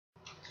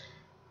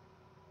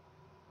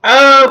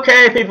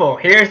Okay, people,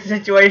 here's the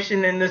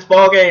situation in this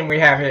ball game we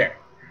have here.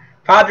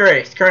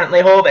 Padres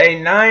currently hold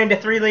a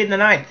 9-3 lead in the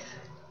ninth.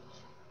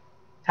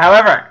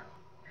 However,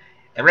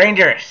 the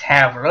Rangers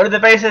have loaded the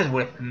bases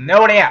with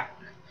nobody out.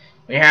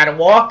 We had a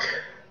walk,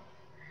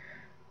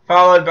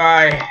 followed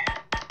by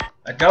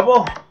a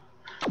double,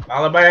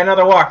 followed by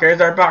another walk. There's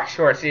our box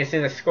score, so you see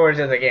the scores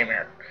of the game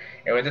here.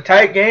 It was a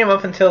tight game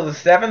up until the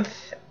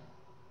 7th,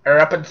 or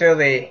up until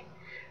the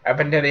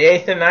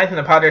 8th and 9th, and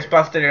the Padres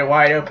busted it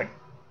wide open.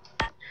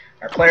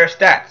 Our player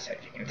stats, as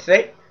you can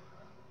see.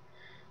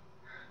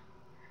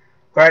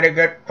 Quite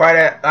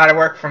a lot of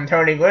work from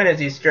Tony Gwynn as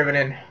he's driven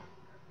in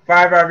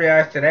 5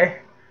 RBIs today,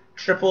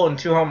 triple and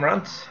 2 home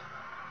runs.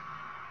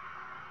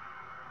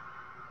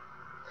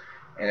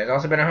 And there's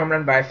also been a home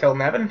run by Phil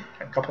Nevin,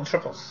 and a couple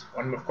triples.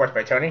 One, of course,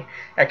 by Tony.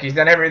 Heck, he's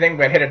done everything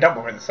but hit a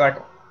double for the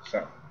cycle.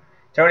 So,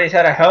 Tony's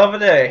had a hell of a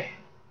day.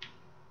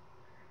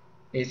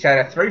 He's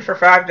had a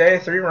 3-for-5 day,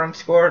 3 runs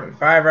scored, and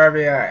 5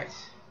 RBIs.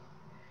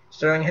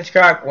 Sterling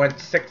Hitchcock went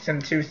 6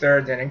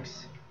 2/3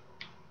 innings.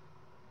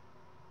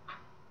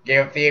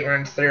 Gave up the 8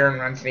 runs, 3 earned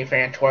runs, and he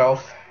fan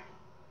 12.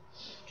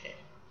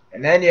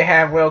 And then you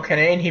have Will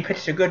Canane. He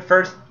pitched a good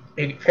first.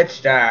 He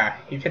pitched a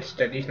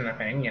decent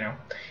thing, you know.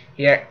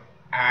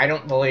 I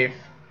don't believe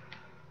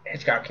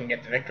Hitchcock can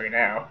get the victory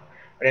now.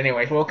 But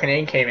anyways, Will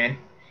Canane came in,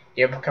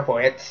 gave up a couple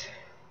hits,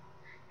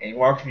 and he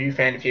walked a few,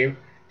 fanned a few.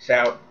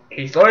 So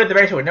he's loaded the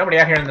bases with nobody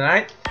out here in the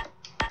ninth.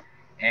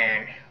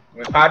 And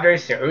with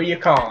Padres, so who you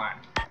call on?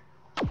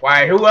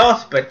 Why, who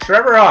else but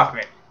Trevor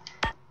Hoffman?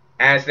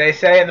 As they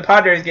say in the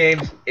Padres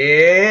games,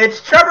 it's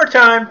Trevor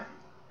time!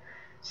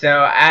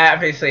 So,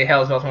 obviously,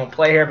 Hellsville won't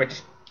play here, but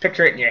just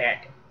picture it in your head.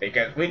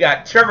 Because we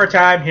got Trevor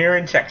time here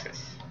in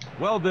Texas.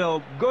 Well,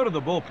 they'll go to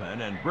the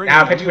bullpen and bring...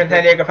 Now pitching for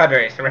San Diego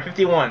Padres, number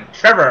 51,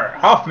 Trevor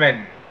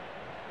Hoffman.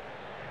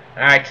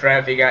 Alright,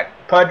 Trev, you got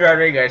Pud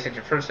Rodriguez at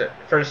your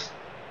first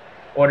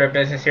order of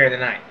business here in the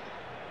ninth.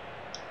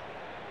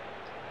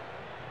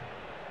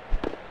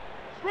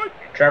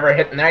 Trevor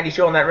hit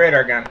 92 on that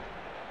radar gun.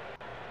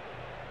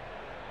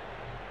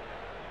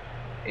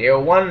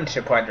 0-1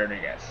 to Pud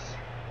Rodriguez.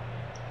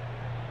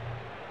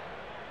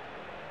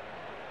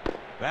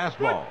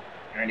 Fastball.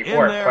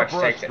 94, Pudge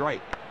takes it. 0-2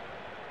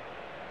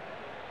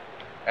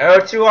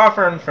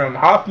 offering from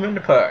Hoffman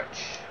to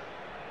Pudge.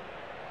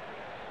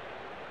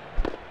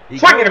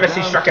 Swing and a miss,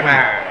 he struck him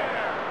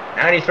out.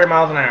 93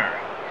 miles an hour.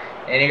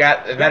 And you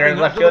got the veteran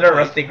left fielder,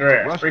 Rusty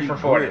Greer. 3 for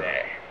 4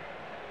 today.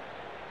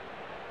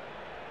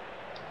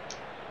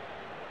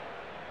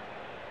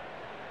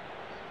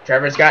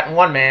 Trevor's gotten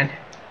one man.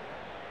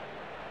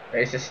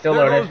 Base is still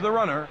loaded. There goes the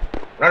runner.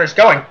 Runner's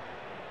going.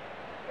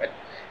 But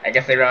I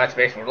guess they realized the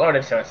bases were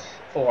loaded, so it's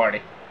full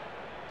hardy.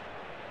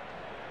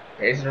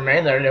 Bases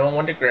remain loaded.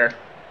 0-1 to Greer.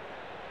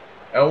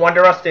 0-1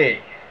 to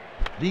Rusty.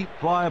 Deep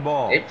fly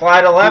ball. Deep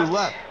fly to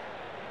left.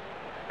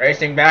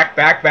 Racing back.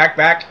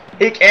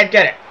 He can't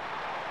get it.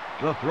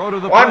 The throw to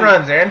the One plate.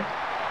 runs in.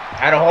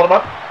 Had to hold him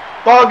up.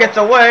 Ball gets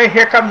away.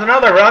 Here comes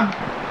another run.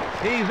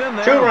 He's in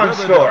there. 2 runs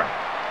scored.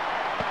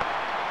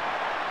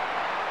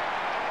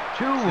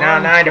 Now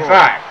 9-5.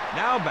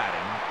 Now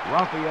batting,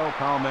 Rafael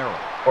Palmeiro.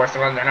 Of course, the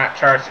runs are not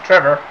charged to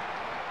Trevor.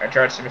 They're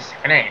charged to Mr.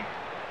 Canane.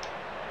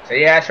 So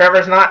yeah,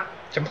 Trevor's not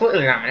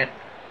completely dominant,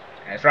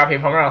 as Rafael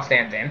Palmeiro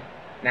stands in.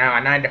 Now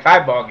a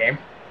 9-5 ball game.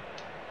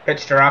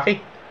 Pitch to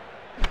Rafi.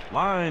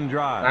 Line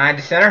drive. Line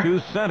to center.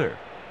 To center.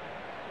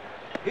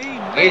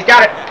 He's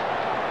got it.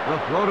 The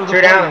throw to the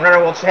 2 down, the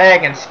runner will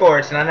tag and score.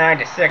 It's now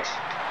 9-6.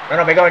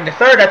 Runner will be going to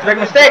third. That's a big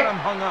mistake.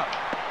 Hung up.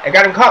 They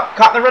got him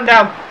caught in the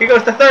rundown. He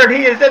goes to third.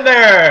 He is in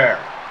there.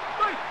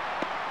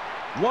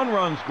 1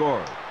 run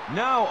scored.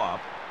 Now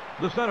up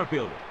the center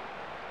fielder.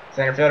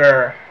 Center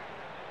fielder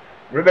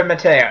Ruben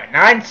Mateo.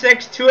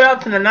 9-6, 2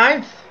 outs in the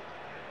ninth.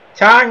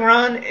 Tying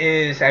run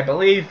is, I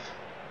believe,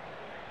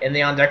 in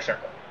the on-deck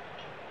circle.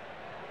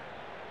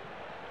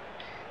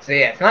 So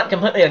yeah, it's not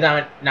completely a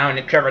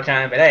dominant Trevor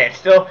time, but hey, it's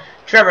still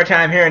Trevor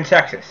time here in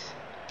Texas.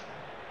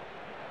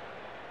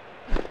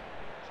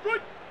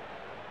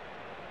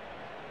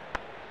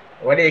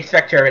 What do you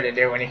expect Trevor to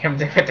do when he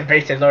comes in with the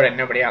bases loaded and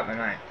nobody out in the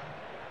ninth?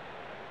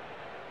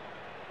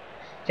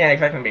 Can't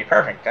expect him to be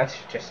perfect. That's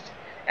just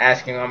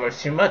asking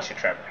almost too much of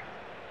Trevor.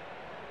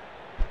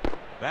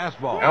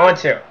 Fastball.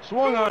 0-2.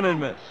 Swung on and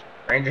missed.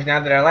 Rangers now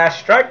to their last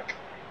strike.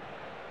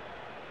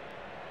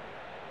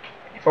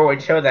 Before we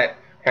show that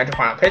potential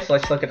final pitch,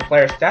 let's look at the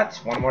player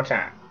stats one more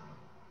time.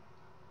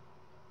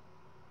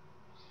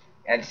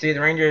 And see, the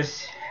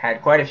Rangers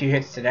had quite a few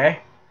hits today.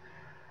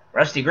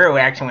 Rusty Greer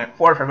actually went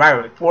 4 for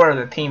 5 with 4 of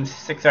the team's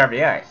 6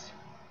 RBIs.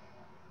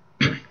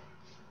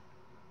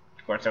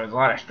 Of course, there was a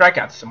lot of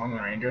strikeouts among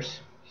the Rangers.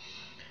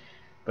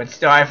 But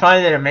still, I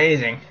find it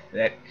amazing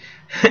that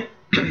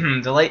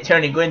the late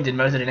Tony Gwynn did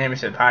most of the damage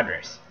to the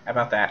Padres. How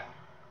about that?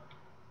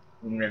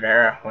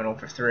 Rivera went 0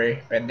 for 3.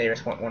 Ben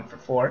Davis went 1 for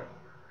 4.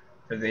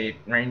 For the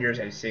Rangers,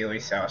 I see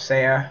Luis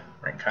Salcea,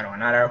 Ricardo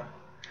Anato.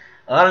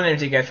 A lot of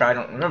names you guys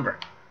probably don't remember,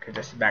 because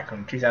this is back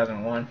from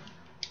 2001.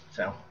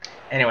 So,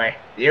 anyway,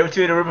 the 0-2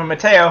 to Ruben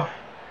Mateo.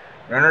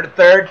 Runner to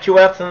third, 2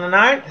 outs in the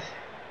ninth.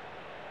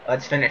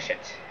 Let's finish it.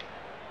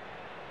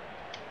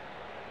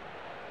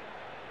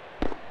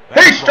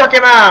 He struck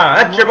him out!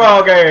 That's your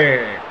ball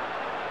game!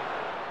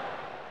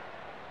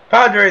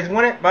 Padres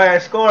won it by a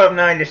score of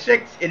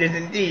 9-6. It is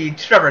indeed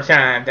Trevor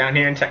time down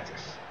here in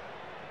Texas.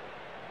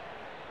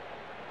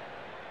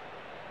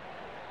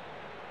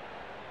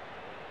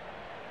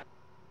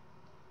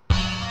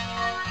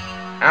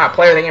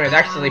 Player of the game is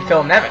actually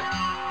Phil Nevin.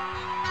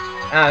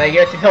 They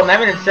give it to Phil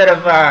Nevin instead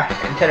of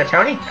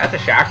Tony. That's a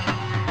shock.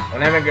 Well,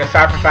 Nevin goes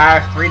 5 for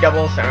 5, 3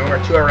 doubles, and over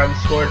 2 runs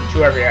scored and 2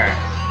 RBIs.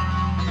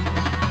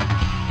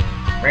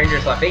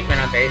 Rangers left 8 men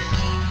on base.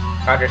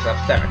 Padres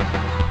left 7.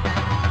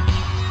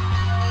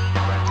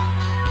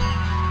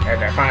 There's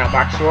our final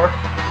box score.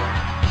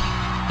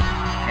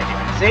 As you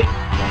can see.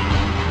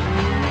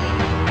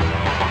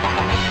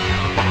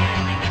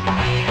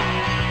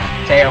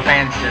 Teo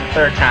fans for the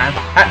 3rd time.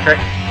 Hat trick.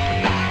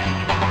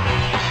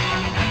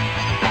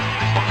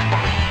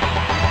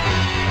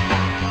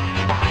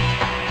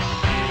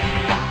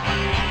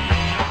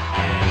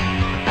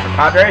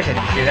 Padres, as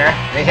you see there,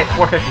 they hit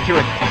 452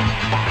 as a team.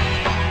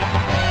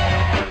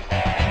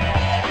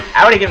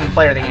 I would have given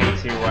player of the game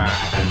to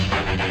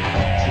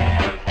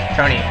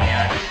Tony, to be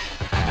honest.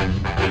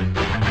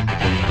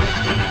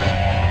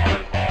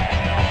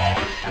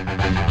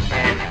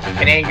 And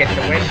Canadian gets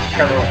the win,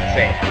 Trevor with the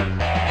save.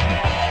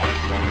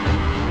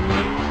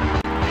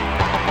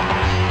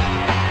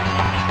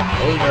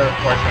 The loser, of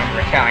course, went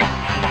Rick Kelly.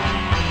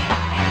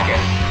 I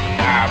guess,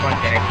 one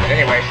finish, but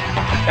anyways.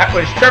 That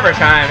was Trevor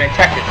Time in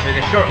Texas for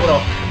this short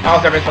little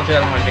All-Star Baseball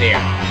 2001 video.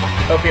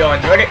 Hope you all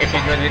enjoyed it. If you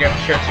enjoyed the video, be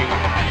sure to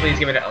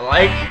please give it a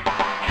like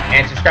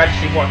and subscribe to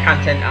see more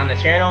content on the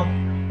channel.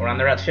 We're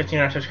on the route to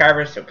 1,500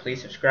 subscribers, so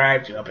please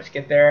subscribe to help us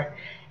get there.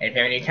 And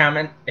if you have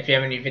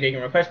any video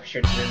game requests, be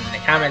sure to leave them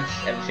in the comments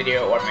of this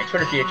video or my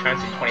Twitter feed,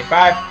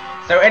 Tronson25.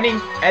 So any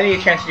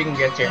chance you can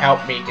get to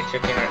help me get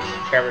to 1,500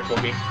 subscribers will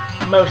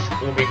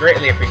be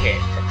greatly appreciated.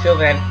 Until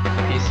then,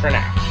 peace for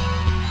now.